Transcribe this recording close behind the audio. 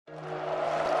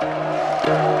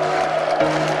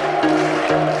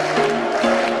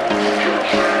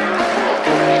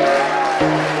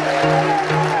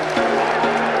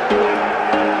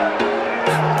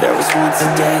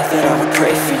once a day that I would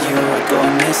pray for you. I'd go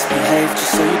and misbehave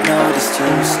just so you'd notice too.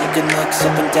 Sneaking looks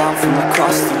up and down from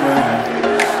across the room.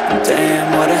 And damn,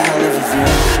 what a hell of a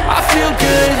view. I feel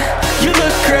good, you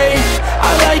look great, I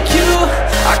like you,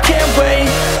 I can't wait.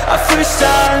 A first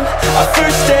time, a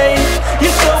first date,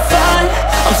 you're so fine,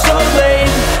 I'm so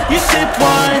late. You sip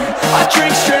wine, I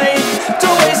drink straight.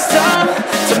 Don't waste time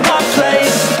to my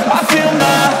place. I feel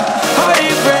my heart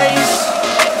erase.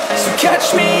 So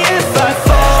catch me if I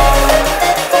fall.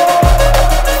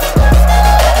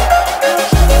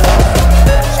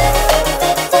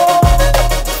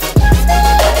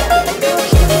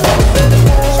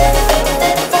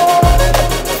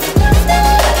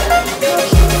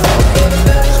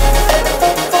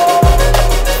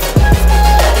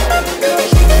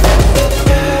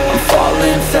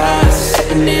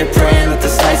 Praying that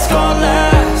this night's gonna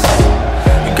last.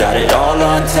 You got it all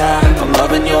on tap, I'm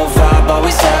loving your vibe,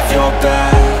 always have your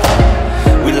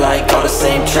back. We like all the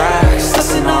same tracks,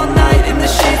 listen all night in the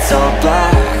sheets all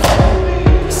black.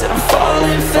 Said I'm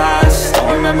falling fast,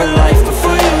 don't remember life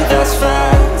before you, that's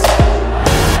facts.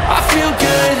 I feel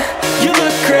good, you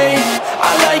look great,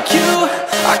 I like you,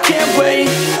 I can't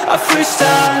wait. A first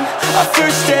time, a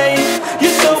first date,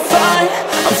 you're so fine,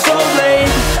 I'm so late.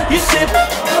 You sip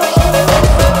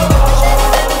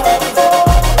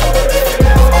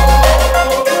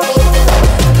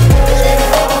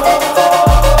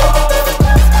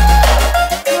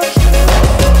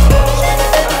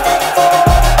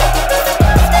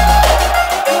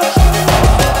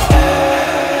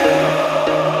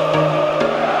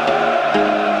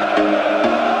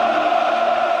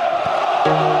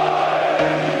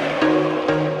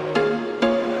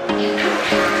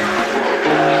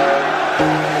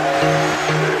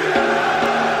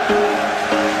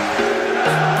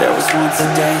once a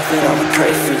day that I would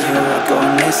pray for you. I'd go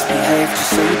and misbehave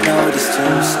just so you'd notice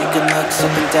too. Sneaking looks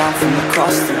up and down from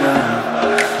across the room.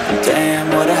 And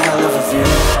damn, what a hell of a view.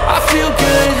 I feel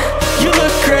good, you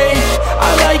look great, I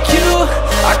like you,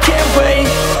 I can't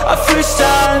wait. A first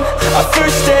time, a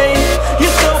first date,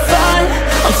 you're so fine,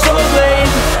 I'm so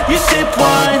late. You sip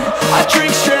wine, I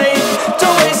drink straight.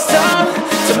 Don't waste time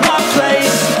to my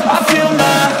place. I feel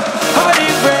my heart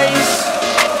erase.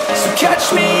 So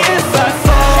catch me if I fall.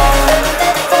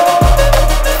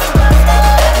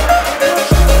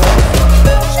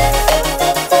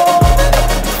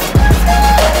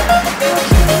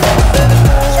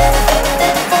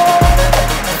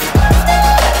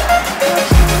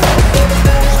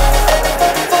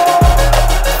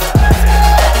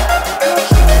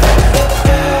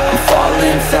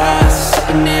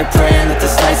 Praying that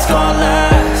this night's gonna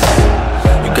last.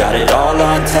 You got it all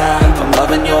on tap, I'm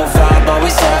loving your vibe,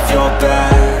 always have your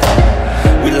back.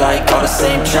 We like all the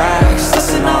same tracks,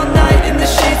 listen all night in the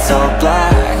sheets all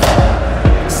black.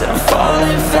 Said I'm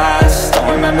falling fast,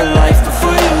 don't remember life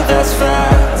before you, that's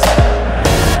facts.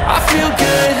 I feel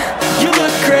good, you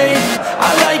look great,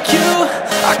 I like you,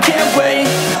 I can't wait.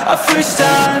 A first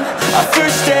time, a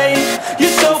first date,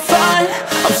 you're so fine,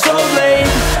 I'm so late.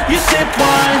 You sip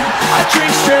wine, I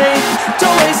drink straight.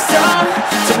 Don't waste time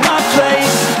to my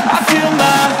place. I feel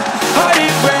my heart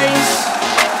erase.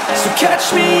 So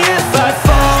catch me if I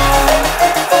fall.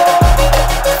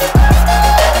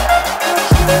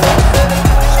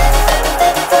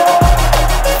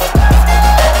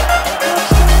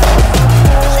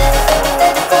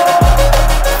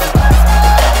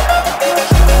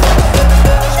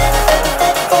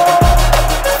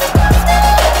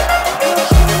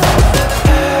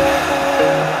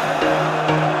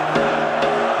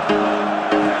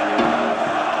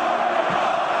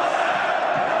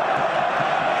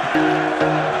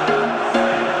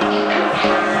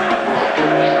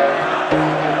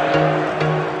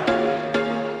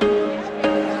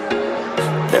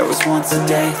 Once a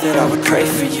day that I would pray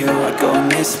for you. I'd go and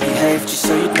misbehave just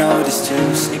so you'd notice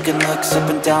too. Sneaking looks up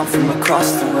and down from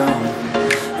across the room.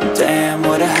 And damn,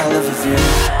 what a hell of a view.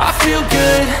 I feel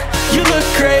good, you look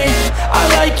great, I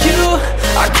like you,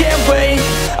 I can't wait.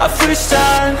 A first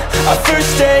time, a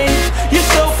first date, you're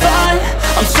so fine,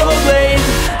 I'm so late.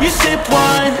 You sip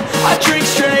wine, I drink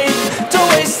straight. Don't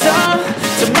waste time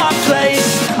to my place.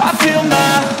 I feel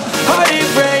my heart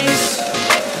erase.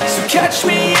 So catch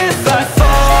me if I fall.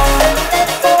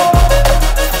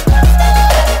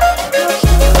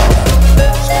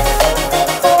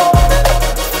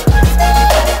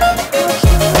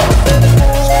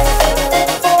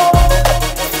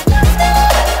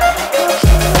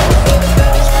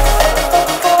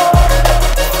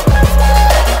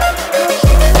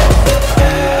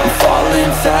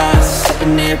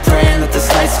 Praying that this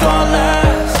night's gonna last.